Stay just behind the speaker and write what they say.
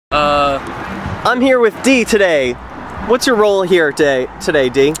I'm here with D today. What's your role here today,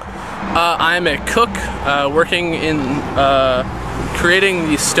 D? I'm a cook working in creating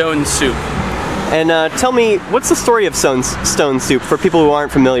the stone soup. And tell me, what's the story of stone soup for people who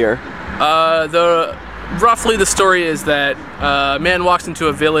aren't familiar? Roughly the story is that a man walks into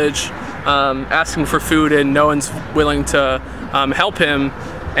a village asking for food and no one's willing to help him,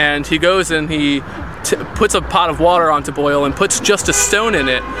 and he goes and he puts a pot of water on to boil and puts just a stone in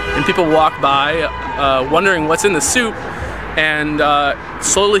it, and people walk by wondering what's in the soup, and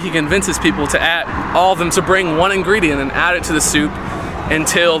slowly he convinces people to all of them to bring one ingredient and add it to the soup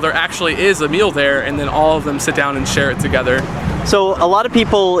until there actually is a meal there, and then all of them sit down and share it together. So a lot of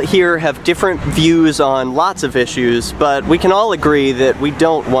people here have different views on lots of issues, but we can all agree that we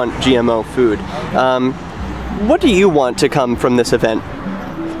don't want GMO food. What do you want to come from this event?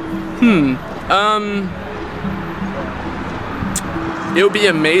 It would be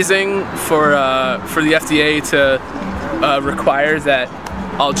amazing for the FDA to require that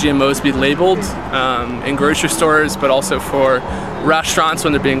all GMOs be labeled in grocery stores, but also for restaurants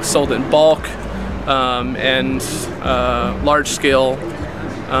when they're being sold in bulk, and large-scale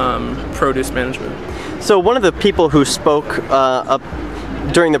produce management. So one of the people who spoke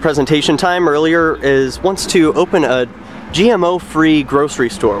during the presentation time earlier wants to open a GMO-free grocery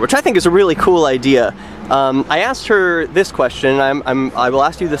store, which I think is a really cool idea. I asked her this question, and I will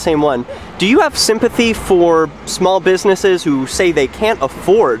ask you the same one. Do you have sympathy for small businesses who say they can't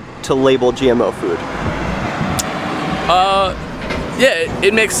afford to label GMO food? Yeah,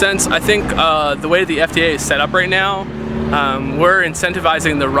 it makes sense. I think the way the FDA is set up right now, we're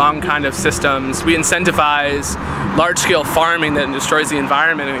incentivizing the wrong kind of systems. We incentivize large-scale farming that destroys the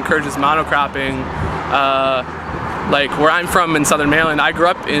environment and encourages monocropping. Like where I'm from in southern Maryland, I grew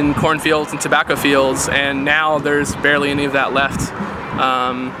up in cornfields and tobacco fields, and now there's barely any of that left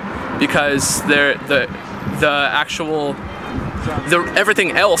because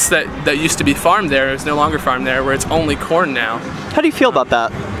everything else that used to be farmed there is no longer farmed there, where it's only corn now. How do you feel about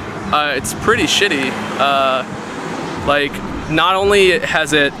that? It's pretty shitty. Like, not only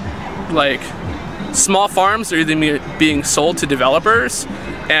has it, like, small farms are either being sold to developers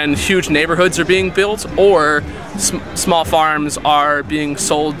and huge neighborhoods are being built, or small farms are being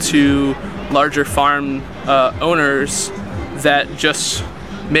sold to larger farm owners that just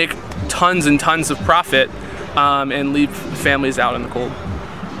make tons and tons of profit and leave families out in the cold.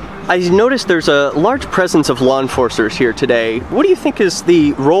 I noticed there's a large presence of law enforcers here today. What do you think is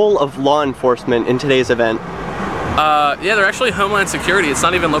the role of law enforcement in today's event? Yeah, they're actually Homeland Security. It's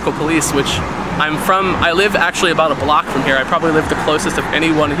not even local police, which I live actually about a block from here. I probably live the closest of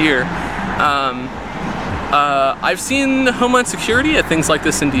anyone here. I've seen Homeland Security at things like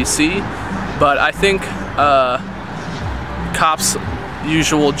this in DC, but I think cops'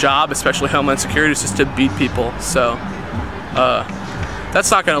 usual job, especially Homeland Security, is just to beat people. So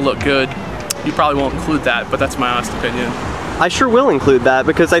that's not going to look good. You probably won't include that, but that's my honest opinion. I sure will include that,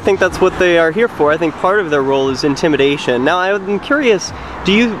 because I think that's what they are here for. I think part of their role is intimidation. Now, I'm curious,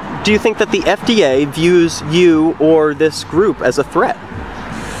 do you think that the FDA views you or this group as a threat?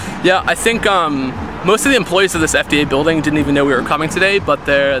 Yeah, I think most of the employees of this FDA building didn't even know we were coming today, but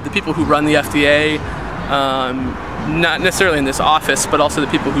the people who run the FDA, not necessarily in this office, but also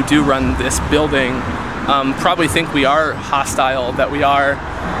the people who do run this building, probably think we are hostile, that we are,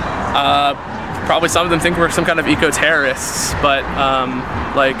 probably some of them think we're some kind of eco-terrorists, but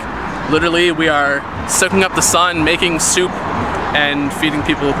like literally we are soaking up the sun, making soup, and feeding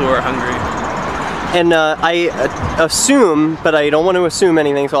people who are hungry. And I assume, but I don't want to assume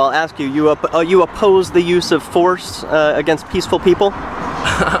anything, so I'll ask you, you oppose the use of force against peaceful people?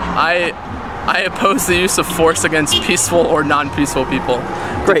 I oppose the use of force against peaceful or non-peaceful people,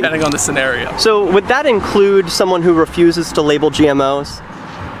 depending on the scenario. So would that include someone who refuses to label GMOs?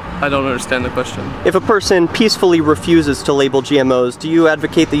 I don't understand the question. If a person peacefully refuses to label GMOs, do you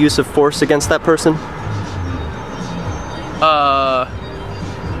advocate the use of force against that person? I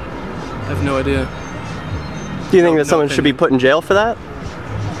have no idea. Do you think that someone should be put in jail for that?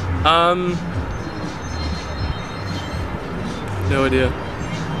 No idea.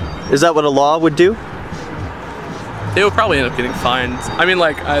 Is that what a law would do? They would probably end up getting fined. I mean,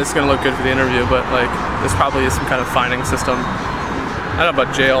 like, it's gonna look good for the interview, but like, there's probably some kind of fining system. I don't know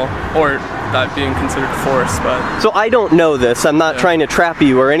about jail or that being considered force, but. So I don't know this. I'm not trying to trap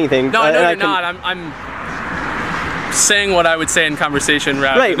you or anything. No, I know you're not. I'm saying what I would say in conversation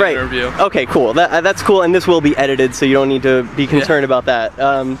rather than an interview. Okay, cool. That's cool, and this will be edited, so you don't need to be concerned about that.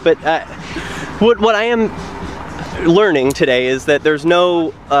 But what I am learning today is that there's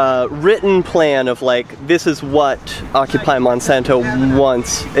no written plan of like, this is what Occupy Monsanto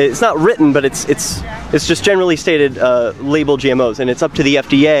wants. It's not written, but it's just generally stated label GMOs, and it's up to the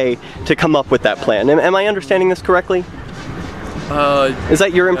FDA to come up with that plan. Am I understanding this correctly? Is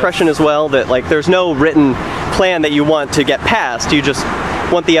that your impression as well, that like there's no written plan that you want to get passed, you just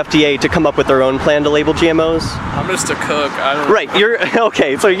want the FDA to come up with their own plan to label GMOs? I'm just a cook. I don't. Right. You're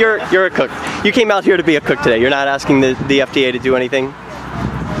okay. So you're a cook. You came out here to be a cook today. You're not asking the FDA to do anything.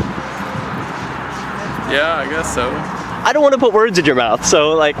 Yeah, I guess so. I don't want to put words in your mouth.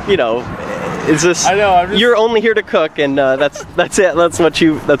 So like, you know, is this? I know. You're only here to cook, and that's it.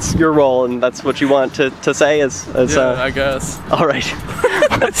 That's your role, and that's what you want to say. Yeah, I guess. All right.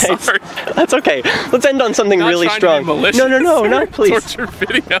 Sorry. That's okay. Let's end on something really strong. No, please. Torture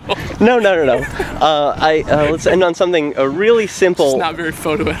video. No. Let's end on something really simple. It's not very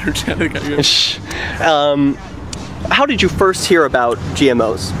photo-energetic, I guess. How did you first hear about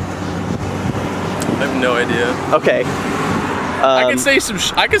GMOs? I have no idea. Okay. I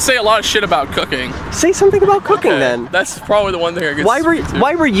can say a lot of shit about cooking. Say something about cooking then. That's probably the one thing I can.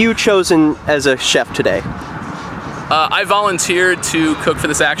 Why were you chosen as a chef today? I volunteered to cook for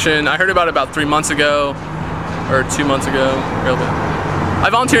this action. I heard about 3 months ago, or 2 months ago. I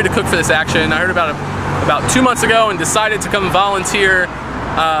volunteered to cook for this action. I heard about 2 months ago and decided to come volunteer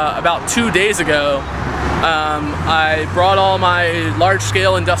about 2 days ago. I brought all my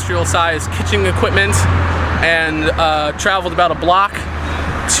large-scale industrial-sized kitchen equipment and traveled about a block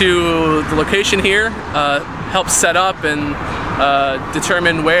to the location here, helped set up and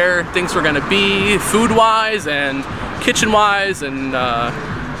determine where things were going to be food-wise and kitchen-wise, and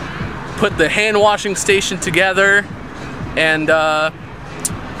put the hand-washing station together. And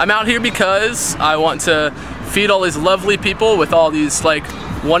I'm out here because I want to feed all these lovely people with all these like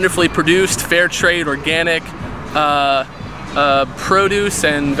wonderfully produced, fair trade, organic produce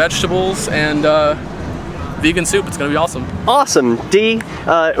and vegetables and vegan soup. It's gonna be awesome. Awesome. D,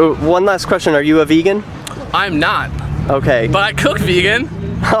 one last question. Are you a vegan? I'm not. Okay. But I cook vegan.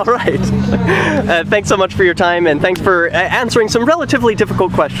 All right. Thanks so much for your time, and thanks for answering some relatively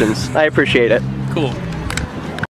difficult questions. I appreciate it. Cool.